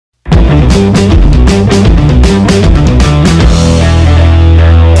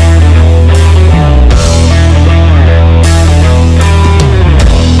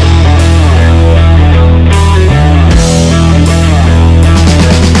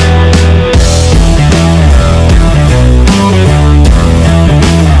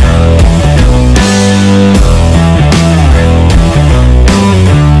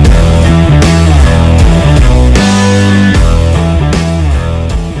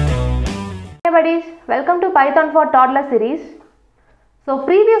Welcome to Python for Toddler series. So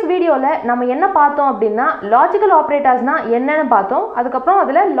previous video la நம்ம என்ன பார்த்தோம் அப்படினா logical operators னா என்னன்னு பார்த்தோம். அதுக்கு அப்புறம்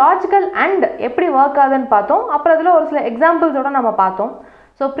அதுல logical and எப்படி work ஆகுதுன்னு பார்த்தோம். அப்புறம் அதுல ஒரு சில examples ஓட நம்ம பார்த்தோம்.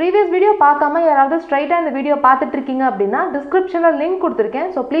 So previous video பார்க்காம யாராவது straight இந்த வீடியோ பார்த்துட்டு இருக்கீங்க அப்படினா descriptionல லிங்க்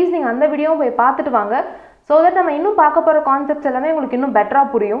கொடுத்திருக்கேன். So please நீங்க அந்த வீடியோவை போய் பார்த்துட்டு வாங்க. So that நம்ம இன்னும் பார்க்க போற கான்செப்ட்ஸ் எல்லாமே உங்களுக்கு இன்னும் பெட்டரா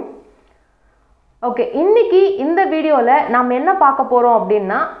புரியும். Okay, இன்னைக்கு இந்த வீடியோல நாம என்ன பார்க்க போறோம்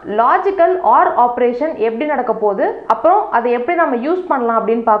அப்படினா லாஜிக்கல் ஆர் ஆபரேஷன் எப்படி நடக்க போகுது அப்புறம் அதை எப்படி நாம யூஸ் பண்ணலாம்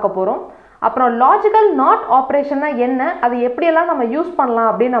அப்படினு பார்க்க போறோம். அப்புறம் லாஜிக்கல் நாட் ஆபரேஷன்னா என்ன அது எப்படி எல்லாம் நாம யூஸ் பண்ணலாம்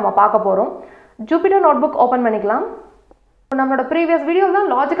அப்படினு நாம பார்க்க போறோம். ஜூபிட்டர் நோட்புக் ஓபன் பண்ணிக்கலாம். நம்மளோட previous வீடியோல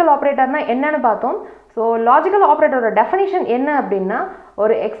தான் லாஜிக்கல் ஆபரேட்டர்னா என்னன்னு பார்த்தோம். So logical operator definition என்ன அப்படினா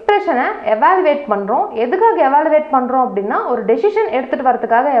ஒரு எக்ஸ்பிரஷனை எவாலுவேட் பண்றோம். எதுக்காக எவாலுவேட் பண்றோம் அப்படினா ஒரு டெசிஷன் எடுத்துட்டு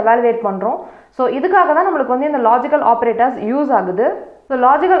வரதுக்காக எவாலுவேட் பண்றோம். So இதுக்காக தான் நமக்கு வந்து இந்த logical operators யூஸ் ஆகுது. So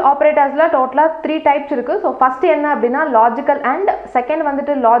logical operatorsல டோட்டலா 3 டைப்ஸ் இருக்கு. So first என்ன அப்படினா logical and, second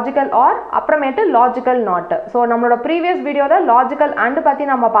வந்துட்டு logical or, அப்புறமேட்டு logical not. So நம்மளோட previous வீடியோல logical and பத்தி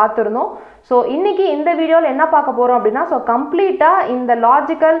நம்ம பார்த்திருந்தோம். So இன்னைக்கு இந்த வீடியோல என்ன பார்க்க போறோம் அப்படினா so கம்ப்ளீட்டா இந்த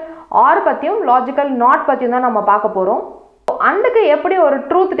logical or பத்தியும் logical not பத்தியும் தான் நம்ம பார்க்க போறோம். அண்டுக்கு எப்படி ஒரு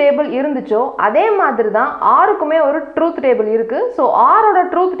ட்ரூத் டேபிள் இருந்துச்சோ அதே மாதிரி தான் ஆருக்குமே ஒரு ட்ரூத் டேபிள் இருக்கு. ஸோ ஆரோட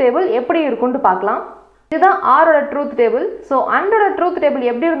ட்ரூத் டேபிள் எப்படி இருக்குன்னு பார்க்கலாம். இதுதான் ஆரோட truth table. So அண்டோட truth table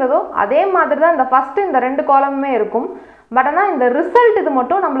எப்படி இருந்ததோ அதே மாதிரி தான் இந்த ஃபர்ஸ்ட் இந்த ரெண்டு காலமுமே இருக்கும். பட் ஆனால் இந்த ரிசல்ட் இது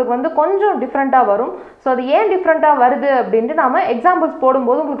மட்டும் நம்மளுக்கு வந்து கொஞ்சம் டிஃப்ரெண்ட்டாக வரும். ஸோ அது ஏன் டிஃப்ரெண்ட்டாக வருது அப்படின்ட்டு நாம எக்ஸாம்பிள்ஸ்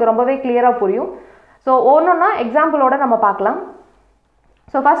போடும்போது உங்களுக்கு ரொம்பவே கிளியராக புரியும். ஸோ ஒன்னொன்னா எக்ஸாம்பிளோட நம்ம பார்க்கலாம்.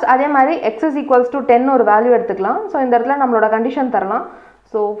 ஸோ ஃபர்ஸ்ட் அதே மாதிரி x is equals to 10 ஒரு வேல்யூ எடுத்துக்கலாம். ஸோ இந்த இடத்துல நம்மளோட கண்டிஷன் தரலாம்.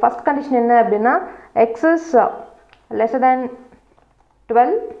 ஸோ ஃபர்ஸ்ட் கண்டிஷன் என்ன அப்படின்னா x is lesser than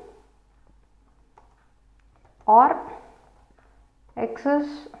 12 or x is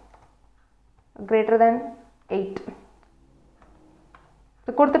greater than 8.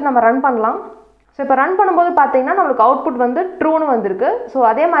 So கொடுத்துட்டு நம்ம ரன் பண்ணலாம். ஸோ இப்போ ரன் பண்ணும்போது பார்த்தீங்கன்னா நம்மளுக்கு அவுட்புட் வந்து ட்ரூன்னு வந்திருக்கு. ஸோ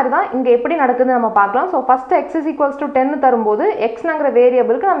அதே மாதிரி தான் இங்கே எப்படி நடக்குதுன்னு நம்ம பார்க்கலாம். So first x is equals to 10 தரும்போது எக்ஸ்ங்கிற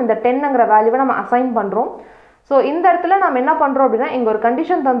வேரியபிளுக்கு நம்ம இந்த 10ங்கிற வேல்யூவை நம்ம அசைன் பண்ணுறோம். ஸோ இந்த இடத்துல நம்ம என்ன பண்ணுறோம் அப்படின்னா இங்கே ஒரு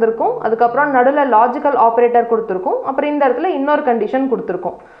கண்டிஷன் தந்திருக்கும், அதுக்கப்புறம் நடுவில் லாஜிக்கல் ஆப்ரேட்டர் கொடுத்துருக்கும், அப்புறம் இந்த இடத்துல இன்னொரு கண்டிஷன்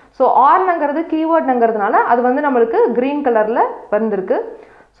கொடுத்துருக்கும். ஸோ ஆர்னுங்கிறது கீவேர்டுங்கிறதுனால அது வந்து நம்மளுக்கு க்ரீன் கலரில் வந்திருக்கு.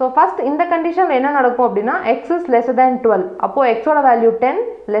 ஸோ ஃபர்ஸ்ட் இந்த கண்டிஷனில் என்ன நடக்கும் அப்படின்னா x is lesser than 12. அப்போது எக்ஸோட வேல்யூ 10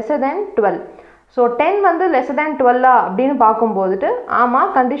 lesser than 12. ஸோ 10 வந்து லெஸ் தேன் 12 அப்படின்னு பார்க்கும்போதுட்டு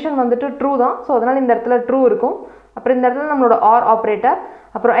ஆமாம் கண்டிஷன் வந்துட்டு ட்ரூ தான். ஸோ அதனால் இந்த இடத்துல ட்ரூ இருக்கும். அப்புறம் இந்த இடத்துல நம்மளோட ஆர் ஆப்ரேட்டர்,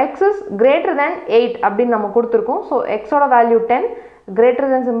 அப்புறம் எக்ஸ் இஸ் கிரேட்டர் தேன் 8 அப்படின்னு நம்ம கொடுத்துருக்கோம். ஸோ எக்ஸோட வேல்யூ 10 கிரேட்டர்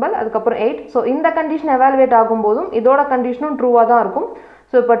தேன் சிம்பிள், அதுக்கப்புறம் 8. ஸோ இந்த கண்டிஷன் எவாலுவேட் ஆகும்போதும் இதோட கண்டிஷனும் ட்ரூவாக தான் இருக்கும்.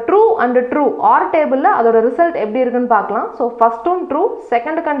 ஸோ இப்போ ட்ரூ அண்ட் ட்ரூ ஆர் டேபிளில் அதோட ரிசல்ட் எப்படி இருக்குன்னு பார்க்கலாம். ஸோ ஃபர்ஸ்ட்டும் ட்ரூ,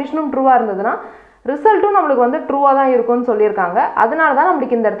 செகண்ட் கண்டிஷனும் ட்ரூவாக இருந்ததுன்னா ரிசல்ட்டும் நம்மளுக்கு வந்து ட்ரூவாக தான் இருக்கும்னு சொல்லியிருக்காங்க. அதனால தான்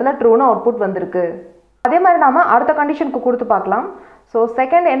நம்மளுக்கு இந்த இடத்துல ட்ரூன்னு அவுட்புட் வந்திருக்கு. அதே மாதிரி நாம அடுத்த கண்டிஷனுக்கு கொடுத்து பார்க்கலாம். ஸோ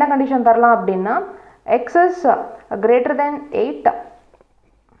செகண்ட் என்ன கண்டிஷன் தரலாம் அப்படின்னா x is greater than 8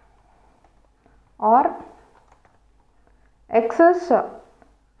 or x is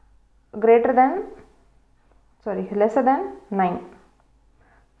lesser than 9.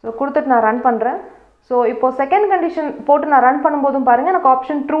 So கொடுத்துட்டு நான் ரன் பண்ணுறேன். ஸோ இப்போ செகண்ட் கண்டிஷன் போட்டு நான் ரன் பண்ணும்போதும் பாருங்கள் எனக்கு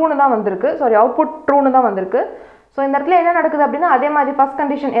ஆப்ஷன் ட்ரூன்னு தான் வந்திருக்கு. சாரி, அவுட்புட் ட்ரூன்னு தான் வந்திருக்கு. ஸோ இந்த இடத்துல என்ன நடக்குது அப்படின்னா அதே மாதிரி ஃபர்ஸ்ட்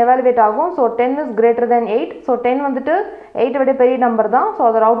கண்டிஷன் எவாலுவேட் ஆகும். So 10 is greater than 8. So 10 வந்துட்டு 8 விட பெரிய நம்பர் தான். ஸோ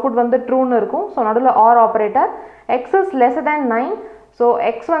அதோட அவுட்புட் வந்து ட்ரூன்னு இருக்கும். ஸோ நடுவில் R operator, X is lesser than 9. So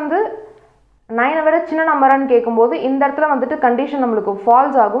X வந்து 9 விட சின்ன நம்பரான்னு கேட்கும்போது இந்த இடத்துல வந்துட்டு கண்டிஷன் நம்மளுக்கு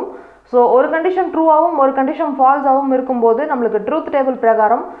ஃபால்ஸ் ஆகும். ஸோ ஒரு கண்டிஷன் ட்ரூவாகவும் ஒரு கண்டிஷன் ஃபால்ஸாகவும் இருக்கும்போது நம்மளுக்கு ட்ரூத் டேபிள்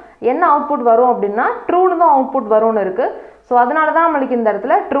பிரகாரம் என்ன அவுட்புட் வரும் அப்படின்னா ட்ரூன்னு தான் அவுட்புட் வரும்னு இருக்கு. ஸோ அதனால தான் நம்மளுக்கு இந்த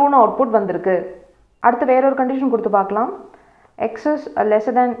இடத்துல ட்ரூன்னு அவுட்புட் வந்திருக்கு. அடுத்து வேற ஒரு கண்டிஷன் கொடுத்து பார்க்கலாம். X is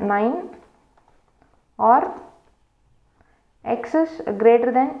lesser than 9 or x is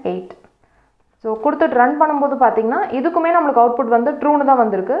greater than 8. So கொடுத்துட்டு ரன் பண்ணும்போது பார்த்தீங்கன்னா இதுக்குமே நம்மளுக்கு அவுட்புட் வந்து ட்ரூன்னு தான்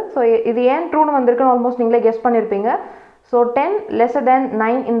வந்திருக்கு. ஸோ இது ஏன் ட்ரூன்னு வந்திருக்குன்னு ஆல்மோஸ்ட் நீங்களே கெஸ் பண்ணியிருப்பீங்க. ஸோ 10 lesser than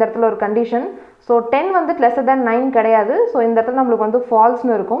 9 இந்த இடத்துல ஒரு கண்டிஷன். ஸோ 10 வந்துட்டு லெஸர் தேன் 9 கிடையாது. ஸோ இந்த இடத்துல நம்மளுக்கு வந்து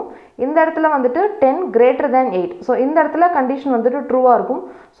ஃபால்ஸ்னு இருக்கும். இந்த இடத்துல வந்துட்டு 10 கிரேட்டர் தேன் 8. ஸோ இந்த இடத்துல கண்டிஷன் வந்துட்டு ட்ரூவாக இருக்கும்.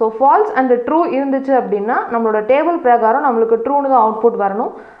 ஸோ ஃபால்ஸ் அண்ட் ட்ரூ இருந்துச்சு அப்படின்னா நம்மளோட டேபிள் பிரகாரம் நம்மளுக்கு ட்ரூன்னு தான் அவுட்புட்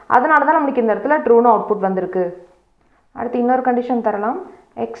வரணும். அதனால தான் நம்மளுக்கு இந்த இடத்துல ட்ரூன்னு அவுட்புட் வந்திருக்கு. அடுத்து இன்னொரு கண்டிஷன் தரலாம்.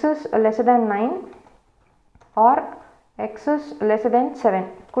 X is lesser than 9 R X is lesser தேன் 7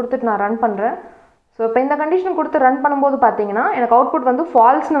 கொடுத்துட்டு நான் ரன் பண்ணுறேன். ஸோ இப்போ இந்த கண்டிஷன் கொடுத்து ரன் பண்ணும்போது பார்த்தீங்கன்னா எனக்கு அவுட்புட் வந்து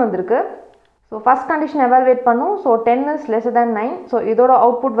ஃபால்ஸ்னு வந்திருக்கு. ஸோ ஃபஸ்ட் கண்டிஷன் எவாலுவேட் பண்ணும். So 10 is lesser than 9. So இதோட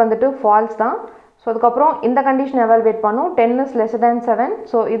அவுட்புட் வந்துட்டு ஃபால்ஸ் தான். ஸோ அதுக்கப்புறம் இந்த கண்டிஷன் எவாலுவேட் பண்ணும். 10 இஸ் லெஸர் தேன் 7.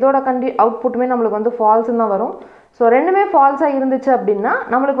 ஸோ இதோட அவுட்புட்டுமே நம்மளுக்கு வந்து ஃபால்ஸ்னு தான் வரும். ஸோ ரெண்டுமே ஃபால்ஸாக இருந்துச்சு அப்படின்னா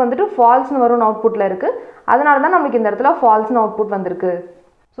நம்மளுக்கு வந்துட்டு ஃபால்ஸ்னு வரும்னு அவுட்புட்டில் இருக்குது. அதனால தான் நம்மளுக்கு இந்த இடத்துல ஃபால்ஸ்னு அவுட்புட் வந்திருக்கு.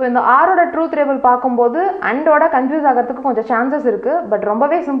 ஸோ இந்த ஆரோட ட்ரூத் டேபிள் பார்க்கும்போது அண்டோட கன்ஃபியூஸ் ஆகிறதுக்கு கொஞ்சம் சான்சஸ் இருக்குது. பட்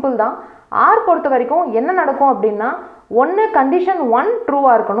ரொம்பவே சிம்பிள் தான். ஆர் பொறுத்த வரைக்கும் என்ன நடக்கும் அப்படின்னா ஒன்று கண்டிஷன் 1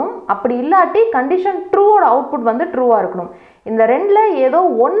 ட்ரூவாக இருக்கணும். அப்படி இல்லாட்டி கண்டிஷன் 2ஓட அவுட்புட் வந்து ட்ரூவாக இருக்கணும். இந்த ரெண்டில் ஏதோ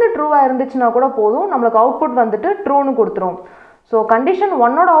ஒன்று ட்ரூவாக இருந்துச்சுன்னா கூட போதும், நம்மளுக்கு அவுட்புட் வந்துட்டு ட்ரூன்னு கொடுத்துரும். ஸோ கண்டிஷன்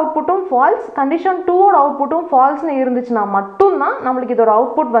 1ஓட அவுட்புட்டும் ஃபால்ஸ், கண்டிஷன் 2ஓட அவுட்புட்டும் ஃபால்ஸ்னு இருந்துச்சுன்னா மட்டும்தான் நம்மளுக்கு இதோட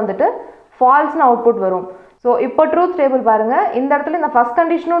அவுட்புட் வந்துட்டு ஃபால்ஸ்னு அவுட்புட் வரும். ஸோ இப்போ ட்ரூத் டேபிள் பாருங்கள். இந்த இடத்துல இந்த ஃபஸ்ட்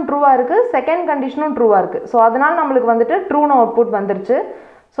கண்டிஷனும் ட்ரூவாக இருக்குது, செகண்ட் கண்டிஷனும் ட்ரூவாக இருக்குது. ஸோ அதனால் நம்மளுக்கு வந்துட்டு ட்ரூன்னு அவுட்புட் வந்துருச்சு.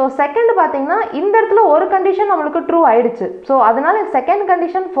 ஸோ செகண்ட் பார்த்தீங்கன்னா இந்த இடத்துல ஒரு கண்டிஷன் நம்மளுக்கு ட்ரூ ஆயிடுச்சு. ஸோ அதனால செகண்ட்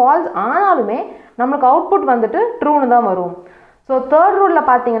கண்டிஷன் ஃபால்ஸ் ஆனாலுமே நம்மளுக்கு அவுட்புட் வந்துட்டு ட்ரூன்னு தான் வரும். ஸோ தேர்ட் ரூலில்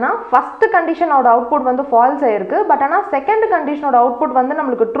பார்த்தீங்கன்னா ஃபஸ்ட்டு கண்டிஷனோட அவுட்புட் வந்து ஃபால்ஸ் ஆயிருக்கு. பட் ஆனால் செகண்ட் கண்டிஷனோட அவுட்புட் வந்து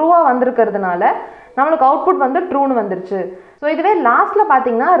நம்மளுக்கு ட்ரூவாக வந்திருக்கிறதுனால நம்மளுக்கு அவுட்புட் வந்து ட்ரூன்னு வந்துருச்சு. ஸோ இதுவே லாஸ்ட்டில்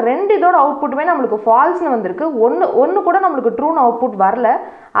பார்த்தீங்கன்னா ரெண்டு இதோட அவுட்புட்டுமே நம்மளுக்கு ஃபால்ஸ்னு வந்திருக்கு. ஒன்று கூட நம்மளுக்கு ட்ரூன்னு அவுட்புட் வரல.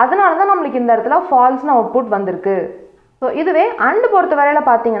 அதனால தான் நம்மளுக்கு இந்த இடத்துல ஃபால்ஸ்னு அவுட்புட் வந்திருக்கு. ஸோ இதுவே அண்ட் பொறுத்த வரையில்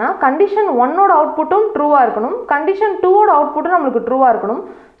பார்த்தீங்கன்னா கண்டிஷன் 1ஓட அவுட்புட்டும் ட்ரூவாக இருக்கணும், கண்டிஷன் 2ஓட அவுட்புட்டும் நம்மளுக்கு ட்ரூவாக இருக்கணும்.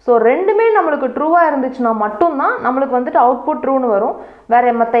 ஸோ ரெண்டுமே நம்மளுக்கு ட்ரூவாக இருந்துச்சுன்னா மட்டும்தான் நம்மளுக்கு வந்துட்டு அவுட்புட் ட்ரூன்னு வரும்.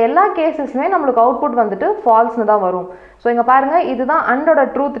 வேறு மற்ற எல்லா கேசஸ்மே நம்மளுக்கு அவுட்புட் வந்துட்டு ஃபால்ஸ்னு தான் வரும். ஸோ இங்கே பாருங்கள், இதுதான் அண்டோட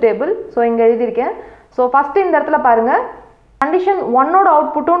ட்ரூத் டேபிள். ஸோ இங்கே எழுதியிருக்கேன். ஸோ ஃபஸ்ட்டு இந்த இடத்துல பாருங்கள், கண்டிஷன் 1ஓட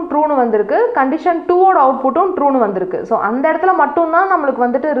அவுட்புட்டும் ட்ரூன்னு வந்திருக்கு, கண்டிஷன் 2ஓட அவுட்புட்டும் ட்ரூன்னு வந்திருக்கு. ஸோ அந்த இடத்துல மட்டும்தான் நம்மளுக்கு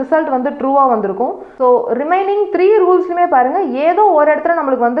வந்துட்டு ரிசல்ட் வந்து ட்ரூவாக வந்திருக்கும். ஸோ ரிமைனிங் 3 ரூல்ஸ்லையுமே பாருங்கள் ஏதோ ஒரு இடத்துல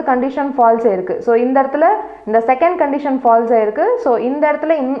நம்மளுக்கு வந்து கண்டிஷன் ஃபால்ஸ் ஆயிருக்கு. ஸோ இந்த இடத்துல இந்த செகண்ட் கண்டிஷன் ஃபால்ஸ் ஆயிருக்கு. ஸோ இந்த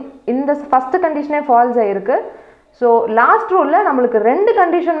இடத்துல இந்த ஃபஸ்ட்டு கண்டிஷனே ஃபால்ஸ் ஆயிருக்கு. ஸோ லாஸ்ட் ரூலில் நம்மளுக்கு 2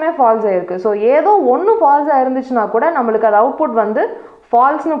 கண்டிஷனுமே ஃபால்ஸ் ஆயிருக்கு. ஸோ ஏதோ ஒன்று ஃபால்ஸ் ஆயிருந்துச்சுன்னா கூட நம்மளுக்கு அது அவுட்புட் வந்து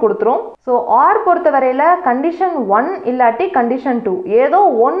ஃபால்ஸ்னு கொடுத்துரும். ஸோ ஆர் பொறுத்த வரையில் கண்டிஷன் 1 இல்லாட்டி கண்டிஷன் 2 ஏதோ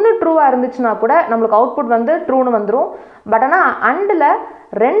ஒன்று ட்ரூவாக இருந்துச்சுன்னா கூட நம்மளுக்கு அவுட்புட் வந்து ட்ரூன்னு வந்துடும். பட் ஆனால் அண்டில்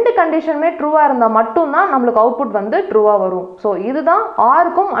 2 கண்டிஷனுமே ட்ரூவாக இருந்தால் மட்டும்தான் நம்மளுக்கு அவுட்புட் வந்து ட்ரூவாக வரும். ஸோ இதுதான்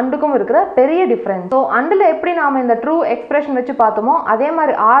ஆருக்கும் அண்டுக்கும் இருக்கிற பெரிய டிஃப்ரென்ஸ். ஸோ அண்டில் எப்படி நாம் இந்த ட்ரூ எக்ஸ்பிரஷன் வச்சு பார்த்தோமோ அதே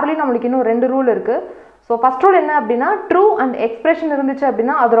மாதிரி ஆர்லேயும் நம்மளுக்கு இன்னும் 2 ரூல் இருக்குது. ஸோ ஃபஸ்ட் ரூல் என்ன அப்படின்னா ட்ரூ அண்ட் எக்ஸ்பிரஷன் இருந்துச்சு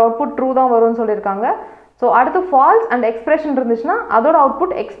அப்படின்னா அதோட அவுட்புட் ட்ரூ தான் வரும்னு சொல்லியிருக்காங்க. ஸோ அடுத்து ஃபால்ஸ் அண்ட் எக்ஸ்பிரஷன் இருந்துச்சுன்னா அதோட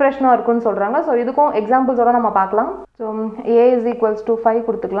அவுட்புட் எக்ஸ்பிரஷனாக இருக்குன்னு சொல்கிறாங்க. ஸோ இதுக்கும் எக்ஸாம்பிள்ஸோட நம்ம பார்க்கலாம். So A is equals to 5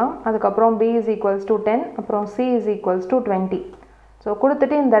 கொடுத்துக்கலாம். அதுக்கப்புறம் B is equals to 10, அப்புறம் C is equals to 20. So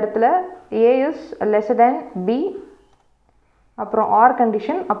கொடுத்துட்டு இந்த இடத்துல A is lesser than B, அப்புறம் ஆர்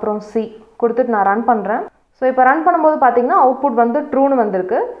கண்டிஷன், அப்புறம் C கொடுத்துட்டு நான் ரன் பண்ணுறேன். ஸோ இப்போ ரன் பண்ணும்போது பார்த்தீங்கன்னா அவுட்புட் வந்து ட்ரூன்னு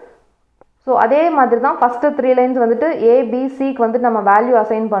வந்திருக்கு. ஸோ அதே மாதிரி தான் ஃபஸ்ட்டு 3 லைன்ஸ் வந்துட்டு A, B, Cக்கு வந்துட்டு நம்ம வேல்யூ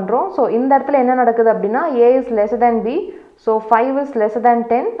அசைன் பண்ணுறோம். ஸோ இந்த இடத்துல என்ன நடக்குது அப்படின்னா A is lesser than B, so 5 is lesser than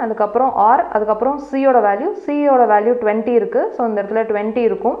 10, அதுக்கப்புறம் R, அதுக்கப்புறம் Cயோட வேல்யூ 20 இருக்குது. ஸோ இந்த இடத்துல 20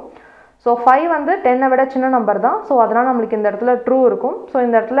 இருக்கும். ஸோ 5 வந்து 10ஐ விட சின்ன நம்பர் தான். ஸோ அதனால் நம்மளுக்கு இந்த இடத்துல ட்ரூ இருக்கும். ஸோ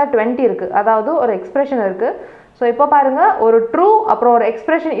இந்த இடத்துல 20 இருக்குது, அதாவது ஒரு எக்ஸ்பிரஷன் இருக்குது. ஸோ இப்போ பாருங்கள், ஒரு ட்ரூ அப்புறம் ஒரு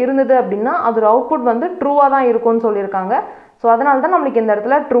எக்ஸ்பிரஷன் இருந்தது அப்படின்னா அதோட அவுட்புட் வந்து ட்ரூவாக தான் இருக்கும்னு சொல்லியிருக்காங்க. ஸோ அதனால தான் நம்மளுக்கு இந்த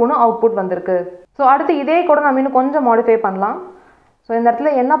இடத்துல ட்ரூன்னு அவுட்புட் வந்திருக்கு. ஸோ அடுத்து இதே கூட நம்ம இன்னும் கொஞ்சம் மாடிஃபை பண்ணலாம். ஸோ இந்த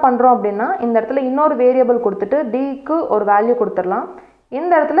இடத்துல என்ன பண்ணுறோம் அப்படின்னா இந்த இடத்துல இன்னொரு வேரியபிள் கொடுத்துட்டு டிக்கு ஒரு வேல்யூ கொடுத்துடலாம்.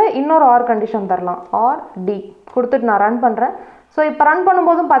 இந்த இடத்துல இன்னொரு ஆர் கண்டிஷன் தரலாம், ஆர் டி கொடுத்துட்டு நான் ரன் பண்ணுறேன். ஸோ இப்போ ரன்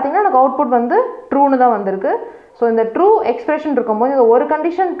பண்ணும்போதும் பார்த்தீங்கன்னா எனக்கு அவுட்புட் வந்து ட்ரூன்னு தான் வந்திருக்கு. ஸோ இந்த ட்ரூ எக்ஸ்பிரஷன் இருக்கும்போது இந்த ஒரு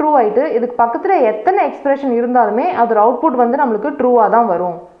கண்டிஷன் ட்ரூ ஆகிட்டு இதுக்கு பக்கத்தில் எத்தனை எக்ஸ்பிரஷன் இருந்தாலுமே அதோட அவுட்புட் வந்து நம்மளுக்கு ட்ரூவாக தான்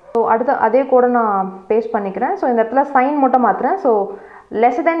வரும். ஸோ அடுத்து அதே கூட நான் பேஸ்ட் பண்ணிக்கிறேன். ஸோ இந்த இடத்துல சைன் மட்டும் மாற்றுறேன். ஸோ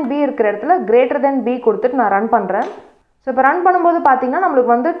லெஸ் தென் பி இருக்கிற இடத்துல கிரேட்டர் தென் பி கொடுத்துட்டு நான் ரன் பண்ணுறேன். ஸோ இப்போ ரன் பண்ணும்போது பார்த்தீங்கன்னா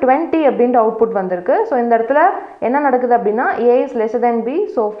நம்மளுக்கு வந்து 20 அப்படின்ற அவுட்புட் வந்திருக்கு. ஸோ இந்த இடத்துல என்ன நடக்குது அப்படின்னா A is lesser than B,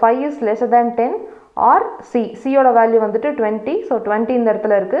 so 5 is lesser than 10, R சியோட வேல்யூ வந்துட்டு 20. ஸோ 20 இந்த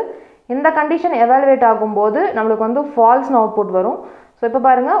இடத்துல இருக்குது. இந்த கண்டிஷன் எவாலுவேட் ஆகும்போது நம்மளுக்கு வந்து ஃபால்ஸ்னு அவுட்புட் வரும். ஸோ இப்போ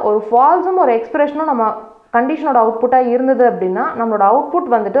பாருங்கள், ஒரு ஃபால்ஸும் ஒரு எக்ஸ்பிரஷனும் நம்ம கண்டிஷனோட அவுட்புட்டாக இருந்தது அப்படின்னா நம்மளோட அவுட்புட்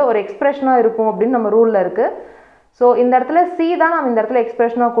வந்துட்டு ஒரு எக்ஸ்பிரஷனாக இருக்கும் அப்படின்னு நம்ம ரூலில் இருக்குது. ஸோ இந்த இடத்துல சி தான் நம்ம இந்த இடத்துல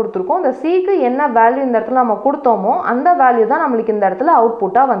எக்ஸ்பிரஷனாக கொடுத்துருக்கோம். இந்த சிக்கு என்ன வேல்யூ இந்த இடத்துல நம்ம கொடுத்தோமோ அந்த வேல்யூ தான் நம்மளுக்கு இந்த இடத்துல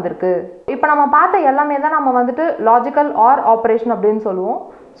அவுட்புட்டாக வந்திருக்கு. இப்போ நம்ம பார்த்த எல்லாமே தான் நம்ம வந்துட்டு லாஜிக்கல் ஆர் ஆப்ரேஷன் அப்படின்னு சொல்லுவோம்.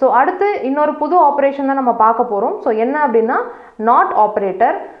 ஸோ அடுத்து இன்னொரு புது ஆப்ரேஷன் தான் நம்ம பார்க்க போகிறோம். ஸோ என்ன அப்படின்னா not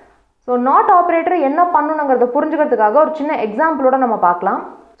operator. So not operator என்ன பண்ணணுங்கிறத புரிஞ்சுக்கிறதுக்காக ஒரு சின்ன எக்ஸாம்பிளோட நம்ம பார்க்கலாம்.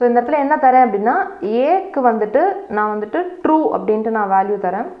 ஸோ இந்த இடத்துல என்ன தரேன் அப்படின்னா ஏக்கு வந்துட்டு நான் வந்துட்டு ட்ரூ அப்படின்ட்டு நான் வேல்யூ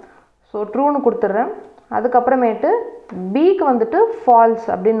தரேன். ஸோ ட்ரூன்னு கொடுத்துட்றேன். அதுக்கப்புறமேட்டு பிக்கு வந்துட்டு ஃபால்ஸ்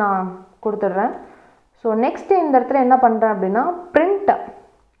அப்படின்னு நான் கொடுத்துட்றேன். ஸோ நெக்ஸ்ட் இந்த இடத்துல என்ன பண்ணுறேன் அப்படின்னா பிரிண்ட்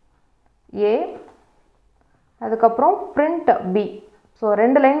ஏ, அதுக்கப்புறம் பிரிண்ட் பி. ஸோ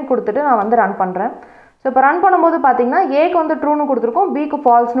 2 லைன் கொடுத்துட்டு நான் வந்து ரன் பண்ணுறேன். ஸோ இப்போ ரன் பண்ணும்போது பார்த்தீங்கன்னா ஏக்கு வந்து ட்ரூன்னு கொடுத்துருக்கோம், பிக்கு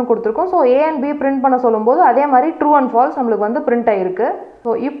ஃபால்ஸ்னு கொடுத்துருக்கோம். So A and B print பண்ண சொல்லும்போது அதே மாதிரி ட்ரூ அண்ட் ஃபால்ஸ் நம்மளுக்கு வந்து பிரிண்ட் ஆகிருக்கு.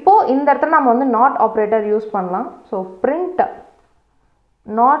 ஸோ இப்போது இந்த இடத்துல நம்ம வந்து நாட் ஆப்ரேட்டர் யூஸ் பண்ணலாம். ஸோ பிரிண்ட்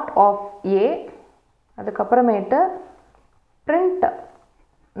நாட் ஆஃப் ஏ, அதுக்கப்புறமேட்டு பிரிண்ட்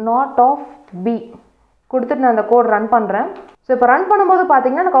நாட் ஆஃப் பி கொடுத்துட்டு நான் அந்த கோட் ரன் பண்ணுறேன். ஸோ இப்போ ரன் பண்ணும்போது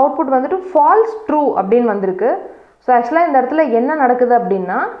பார்த்தீங்கன்னா எனக்கு அவுட்புட் வந்துட்டு ஃபால்ஸ் ட்ரூ அப்படின்னு வந்திருக்கு. ஸோ ஆக்சுவலாக இந்த இடத்துல என்ன நடக்குது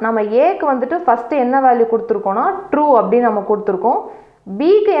அப்படின்னா நம்ம ஏக்கு வந்துட்டு ஃபஸ்ட்டு என்ன வேல்யூ கொடுத்துருக்கோன்னா ட்ரூ அப்படின்னு நம்ம கொடுத்துருக்கோம்.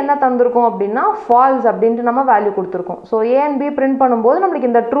 பிக்கு என்ன தந்திருக்கோம் அப்படின்னா ஃபால்ஸ் அப்படின்ட்டு நம்ம வேல்யூ கொடுத்துருக்கோம். So A and B print பண்ணும்போது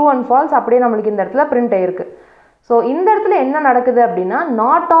நம்மளுக்கு இந்த ட்ரூ அண்ட் ஃபால்ஸ் அப்படியே நம்மளுக்கு இந்த இடத்துல பிரிண்ட் ஆயிருக்கு. ஸோ இந்த இடத்துல என்ன நடக்குது அப்படின்னா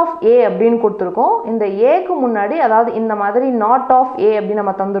நாட் ஆஃப் ஏ அப்படின்னு கொடுத்துருக்கோம். இந்த ஏக்கு முன்னாடி அதாவது இந்த மாதிரி நாட் ஆஃப் ஏ அப்படின்னு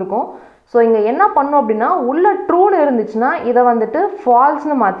நம்ம தந்திருக்கோம். ஸோ இங்கே என்ன பண்ணோம் அப்படின்னா உள்ள ட்ரூன்னு இருந்துச்சுன்னா இதை வந்துட்டு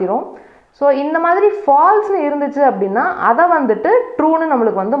ஃபால்ஸ்னு மாற்றிடும். ஸோ இந்த மாதிரி ஃபால்ஸ்னு இருந்துச்சு அப்படின்னா அதை வந்துட்டு ட்ரூன்னு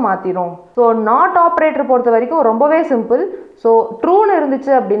நம்மளுக்கு வந்து மாற்றிடும். ஸோ நாட் ஆப்ரேட்டர் பொறுத்த வரைக்கும் ரொம்பவே சிம்பிள். ஸோ ட்ரூன்னு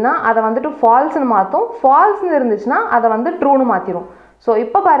இருந்துச்சு அப்படின்னா அதை வந்துட்டு ஃபால்ஸ்னு மாற்றும், ஃபால்ஸ்னு இருந்துச்சுன்னா அதை வந்து ட்ரூன்னு மாற்றிடும். ஸோ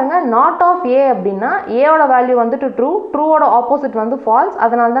இப்போ பாருங்கள் நாட் ஆஃப் ஏ அப்படின்னா ஏவோட வேல்யூ வந்துட்டு ட்ரூ, ட்ரூவோட ஆப்போசிட் வந்து ஃபால்ஸ்,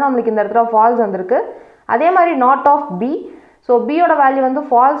 அதனால தான் நம்மளுக்கு இந்த இடத்துல ஃபால்ஸ் வந்திருக்கு. அதே மாதிரி நாட் ஆஃப் பி, ஸோ பியோட வேல்யூ வந்து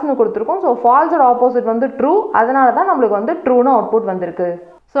ஃபால்ஸ்னு கொடுத்துருக்கோம். ஸோ ஃபால்ஸோட ஆப்போசிட் வந்து ட்ரூ, அதனால தான் நம்மளுக்கு வந்து ட்ரூன்னு அவுட்புட் வந்திருக்கு.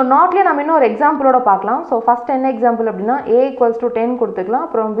 ஸோ நாட்லேயே நம்ம இன்னும் ஒரு எக்ஸாம்பிளோட பார்க்கலாம். ஸோ ஃபஸ்ட் என்ன எக்ஸாம்பிள் அப்படின்னா a = 10 கொடுத்துக்கலாம்,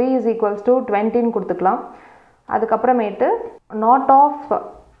 அப்புறம் b = 20 கொடுத்துக்கலாம். அதுக்கப்புறமேட்டு not of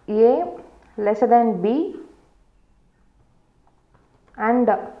a b and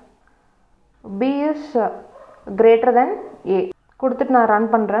b is greater than a கொடுத்துட்டு நான் ரன்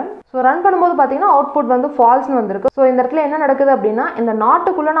பண்ணுறேன். ஸோ ரன் பண்ணும்போது பார்த்தீங்கன்னா அவுட்புட் வந்து ஃபால்ஸ்னு வந்திருக்கு. ஸோ இந்த இடத்துல என்ன நடக்குது அப்படின்னா இந்த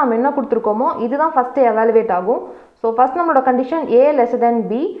நாட்டுக்குள்ளே நம்ம என்ன கொடுத்துருக்கோமோ இதுதான் ஃபஸ்ட்டு எவாலுவேட் ஆகும். ஸோ ஃபஸ்ட் நம்மளோட கண்டிஷன் a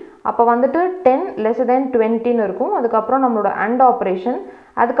b, அப்போ வந்துட்டு 10 <20 இருக்கும். அதுக்கப்புறம் நம்மளோட அண்ட் ஆப்ரேஷன்,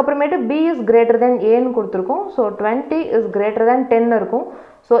 அதுக்கப்புறமேட்டு b is greater than aன்னு கொடுத்துருக்கோம். ஸோ 20 is greater than 10 இருக்கும்.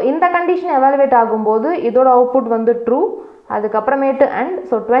 ஸோ இந்த கண்டிஷன் எவாலுவேட் ஆகும்போது இதோட அவுட்புட் வந்து ட்ரூ, அதுக்கப்புறமேட்டு அண்ட்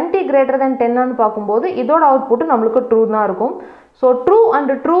ஸோ 20 greater than 10ன்னு பார்க்கும்போது இதோட அவுட்புட்டு நம்மளுக்கு ட்ரூ தான் இருக்கும். ஸோ ட்ரூ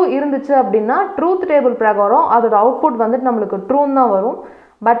அண்ட் ட்ரூ இருந்துச்சு அப்படின்னா ட்ரூத் டேபிள் பிரகாரம் அதோட அவுட்புட் வந்துட்டு நம்மளுக்கு ட்ரூன்னு தான் வரும்.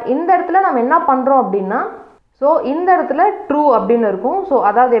 பட் இந்த இடத்துல நம்ம என்ன பண்ணுறோம் அப்படின்னா ஸோ இந்த இடத்துல ட்ரூ அப்படின்னு இருக்கும். ஸோ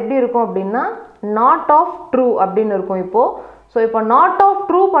அதாவது எப்படி இருக்கும் அப்படின்னா நாட் ஆஃப் ட்ரூ அப்படின்னு இருக்கும் இப்போது. ஸோ இப்போ நாட் ஆஃப்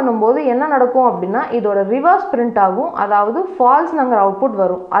ட்ரூ பண்ணும்போது என்ன நடக்கும் அப்படின்னா இதோட ரிவர்ஸ் பிரிண்ட் ஆகும், அதாவது ஃபால்ஸ்னுங்கிற அவுட்புட்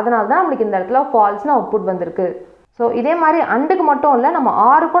வரும். அதனால தான் நம்மளுக்கு இந்த இடத்துல ஃபால்ஸ்னு அவுட்புட் வந்திருக்கு. ஸோ இதே மாதிரி அண்டுக்கு மட்டும் இல்லை, நம்ம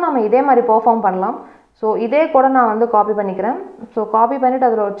ஆருக்கும் நம்ம இதே மாதிரி பெர்ஃபார்ம் பண்ணலாம். ஸோ இதே கூட நான் வந்து காப்பி பண்ணிக்கிறேன். ஸோ காப்பி பண்ணிவிட்டு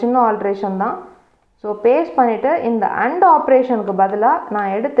அதில் ஒரு சின்ன ஆல்ட்ரேஷன் தான். ஸோ பேஸ்ட் பண்ணிவிட்டு இந்த அண்ட் ஆப்ரேஷனுக்கு பதிலாக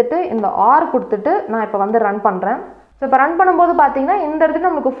நான் எடுத்துகிட்டு இந்த ஆர் கொடுத்துட்டு நான் இப்போ வந்து ரன் பண்ணுறேன். ஸோ இப்போ ரன் பண்ணும்போது பார்த்தீங்கன்னா இந்த இடத்துல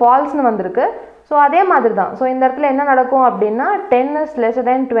நம்மளுக்கு ஃபால்ஸ்னு வந்திருக்கு. ஸோ அதே மாதிரி தான். ஸோ இந்த இடத்துல என்ன நடக்கும் அப்படின்னா 10 is lesser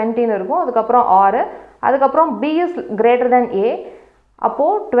than 20 இருக்கும். அதுக்கப்புறம் ஆர், அதுக்கப்புறம் b is greater than a,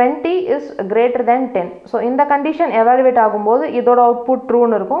 அப்போது 20 is greater than 10. ஸோ இந்த கண்டிஷன் எவாலுவேட் ஆகும்போது இதோட அவுட்புட்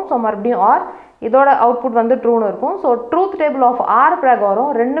ட்ரூன்னு இருக்கும். ஸோ மறுபடியும் ஆர், இதோட அவுட்புட் வந்து ட்ரூன்னு இருக்கும். So truth table of R பிரகாரம்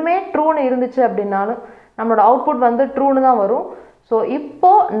ரெண்டுமே ட்ரூன்னு இருந்துச்சு அப்படின்னாலும் நம்மளோட அவுட்புட் வந்து ட்ரூன்னு தான் வரும். ஸோ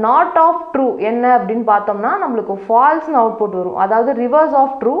இப்போது நாட் ஆஃப் ட்ரூ என்ன அப்படின்னு பார்த்தோம்னா நம்மளுக்கு ஃபால்ஸ்னு அவுட்புட் வரும், அதாவது ரிவர்ஸ்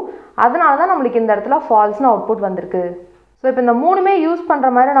ஆஃப் ட்ரூ. அதனால தான் நம்மளுக்கு இந்த இடத்துல ஃபால்ஸ்னு அவுட்புட் வந்திருக்கு. ஸோ இப்போ இந்த மூணுமே யூஸ் பண்ணுற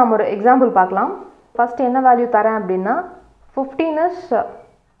மாதிரி நம்ம ஒரு எக்ஸாம்பிள் பார்க்கலாம். ஃபஸ்ட்டு என்ன வேல்யூ தரேன் அப்படின்னா 15 is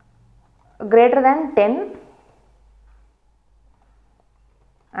greater than 10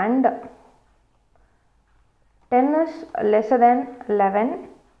 and 10 is lesser than 11,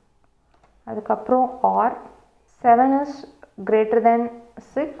 அதுக்கப்புறம் R 7 is greater than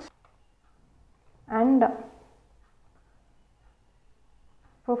 6 and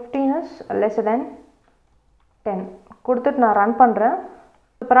 15 is lesser than 10 கொடுத்துட்டு நான் ரன் பண்ணுறேன்.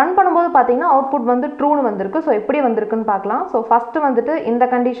 இப்போ ரன் பண்ணும்போது பார்த்தீங்கன்னா அவுட்புட் வந்து ட்ரூன்னு வந்திருக்கு. ஸோ எப்படி வந்திருக்குன்னு பார்க்கலாம். ஸோ ஃபஸ்ட்டு வந்துட்டு இந்த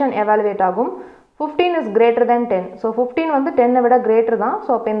கண்டிஷன் எவாலுவேட் ஆகும், 15 is greater than 10. ஸோ 15 வந்து 10 விட கிரேட்டர் தான். ஸோ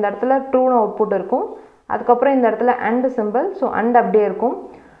அப்போ இந்த இடத்துல ட்ரூன்னு அவுட்புட் இருக்கும். அதுக்கப்புறம் இந்த இடத்துல அண்ட் சிம்பிள், ஸோ அண்ட் அப்படியே இருக்கும்.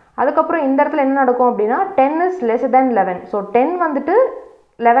 அதுக்கப்புறம் இந்த இடத்துல என்ன நடக்கும் அப்படின்னா 10 is lesser than 11. ஸோ 10 வந்துட்டு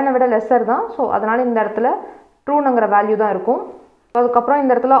 11 விட லெஸ்ஸர் தான். ஸோ அதனால் இந்த இடத்துல ட்ரூனுங்கிற வேல்யூ தான் இருக்கும். அதுக்கப்புறம்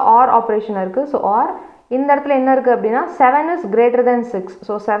இந்த இடத்துல ஆர் ஆப்ரேஷன் இருக்குது. ஸோ ஆர் இந்த இடத்துல என்ன இருக்குது அப்படின்னா 7 is greater than 6.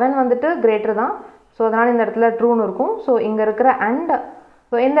 ஸோ 7 வந்துட்டு கிரேட்டர் தான். ஸோ அதனால் இந்த இடத்துல ட்ரூன்னு இருக்கும். ஸோ இங்கே இருக்கிற அண்ட்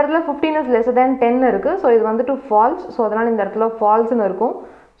ஸோ இந்த இடத்துல 15 is lesser than 10 இருக்குது. ஸோ இது வந்துட்டு ஃபால்ஸ். ஸோ அதனால் இந்த இடத்துல ஃபால்ஸ்னு இருக்கும்.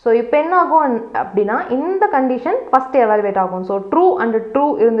 ஸோ இப்போ என்ன ஆகும் அப்படின்னா இந்த கண்டிஷன் ஃபஸ்ட்டு எவாலுவேட் ஆகும். ஸோ ட்ரூ அண்ட் ட்ரூ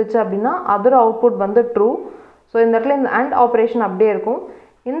இருந்துச்சு அப்படின்னா அதோட அவுட்புட் வந்து ட்ரூ. ஸோ இந்த இடத்துல இந்த அண்ட் ஆப்ரேஷன் அப்படியே இருக்கும்.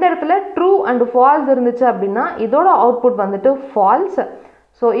 இந்த இடத்துல ட்ரூ அண்ட் ஃபால்ஸ் இருந்துச்சு அப்படின்னா இதோட அவுட்புட் வந்துட்டு ஃபால்ஸ்.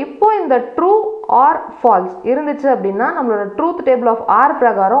 ஸோ இப்போ இந்த ட்ரூ ஆர் ஃபால்ஸ் இருந்துச்சு அப்படின்னா நம்மளோட ட்ரூத் டேபிள் ஆஃப் ஆர்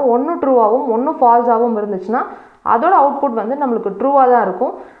பிரகாரம் ஒன்று ட்ரூவாகவும் ஒன்று ஃபால்ஸாகவும் இருந்துச்சுன்னா அதோட அவுட்புட் வந்து நம்மளுக்கு ட்ரூவாக தான்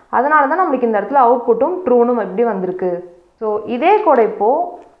இருக்கும். அதனால தான் நம்மளுக்கு இந்த இடத்துல அவுட்புட்டும் ட்ரூனும் எப்படி வந்திருக்கு. ஸோ இதே கூட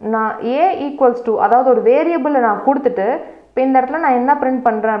இப்போது நான் ஏ ஈக்குவல்ஸ் டு அதாவது ஒரு வேரியபிளை நான் கொடுத்துட்டு இப்போ இந்த இடத்துல நான் என்ன பிரிண்ட்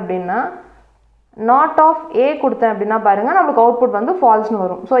பண்ணுறேன் அப்படின்னா நாட் ஆஃப் ஏ கொடுத்தேன் அப்படின்னா பாருங்கள் நம்மளுக்கு அவுட்புட் வந்து ஃபால்ஸ்னு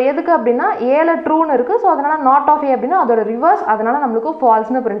வரும். ஸோ எதுக்கு அப்படின்னா ஏல ட்ரூன்னு இருக்குது. ஸோ அதனால் நாட் ஆஃப் ஏ அப்படின்னா அதோட ரிவர்ஸ், அதனால் நம்மளுக்கு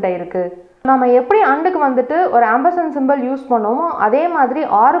ஃபால்ஸ்னு பிரிண்ட் ஆகிருக்கு. நம்ம எப்படி அண்டுக்கு வந்துட்டு ஒரு ஆம்பர்சன்ட் சிம்பிள் யூஸ் பண்ணுவோமோ அதே மாதிரி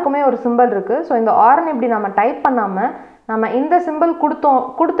ஆருக்குமே ஒரு சிம்பிள் இருக்குது. ஸோ இந்த ஆர்னு இப்படி நம்ம டைப் பண்ணாமல் நம்ம இந்த சிம்பிள்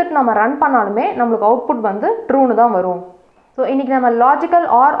கொடுத்துட்டு நம்ம ரன் பண்ணாலுமே நம்மளுக்கு அவுட்புட் வந்து ட்ரூன்னு தான் வரும். ஸோ இன்றைக்கி நம்ம லாஜிக்கல்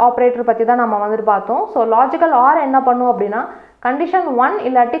ஆர் ஆப்ரேட்டர் பற்றி தான் நம்ம வந்துட்டு பார்த்தோம். ஸோ லாஜிக்கல் ஆர் என்ன பண்ணும் அப்படின்னா கண்டிஷன் 1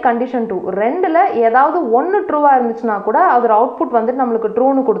 இல்லாட்டி கண்டிஷன் 2 ரெண்டில் ஏதாவது ஒன்று ட்ரூவாக இருந்துச்சுன்னா கூட அதோட அவுட்புட் வந்துட்டு நம்மளுக்கு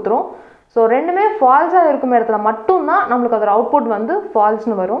ட்ரூன்னு கொடுத்துரும். ஸோ ரெண்டுமே ஃபால்ஸாக இருக்கும் இடத்துல மட்டும்தான் நம்மளுக்கு அதோட அவுட்புட் வந்து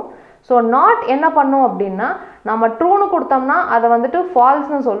ஃபால்ஸ்னு வரும். ஸோ நாட் என்ன பண்ணும் அப்படின்னா நம்ம ட்ரூன்னு கொடுத்தோம்னா அதை வந்துட்டு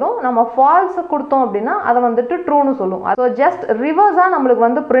ஃபால்ஸ்னு சொல்லும், நம்ம ஃபால்ஸ் கொடுத்தோம் அப்படின்னா அதை வந்துட்டு ட்ரூன்னு சொல்லும். ஸோ ஜஸ்ட் ரிவர்ஸாக நம்மளுக்கு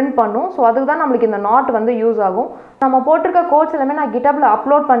வந்து பிரிண்ட் பண்ணும். ஸோ அதுக்கு தான் நம்மளுக்கு இந்த நாட் வந்து யூஸ் ஆகும். நம்ம போட்டிருக்க கோட்ஸ் எல்லாமே நான் கிட்டப்ல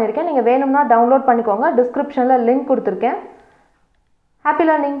அப்லோட் பண்ணியிருக்கேன். நீங்கள் வேணும்னா டவுன்லோட் பண்ணிக்கோங்க. டிஸ்கிரிப்ஷனில் லிங்க் கொடுத்துருக்கேன். Happy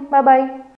learning. Bye bye.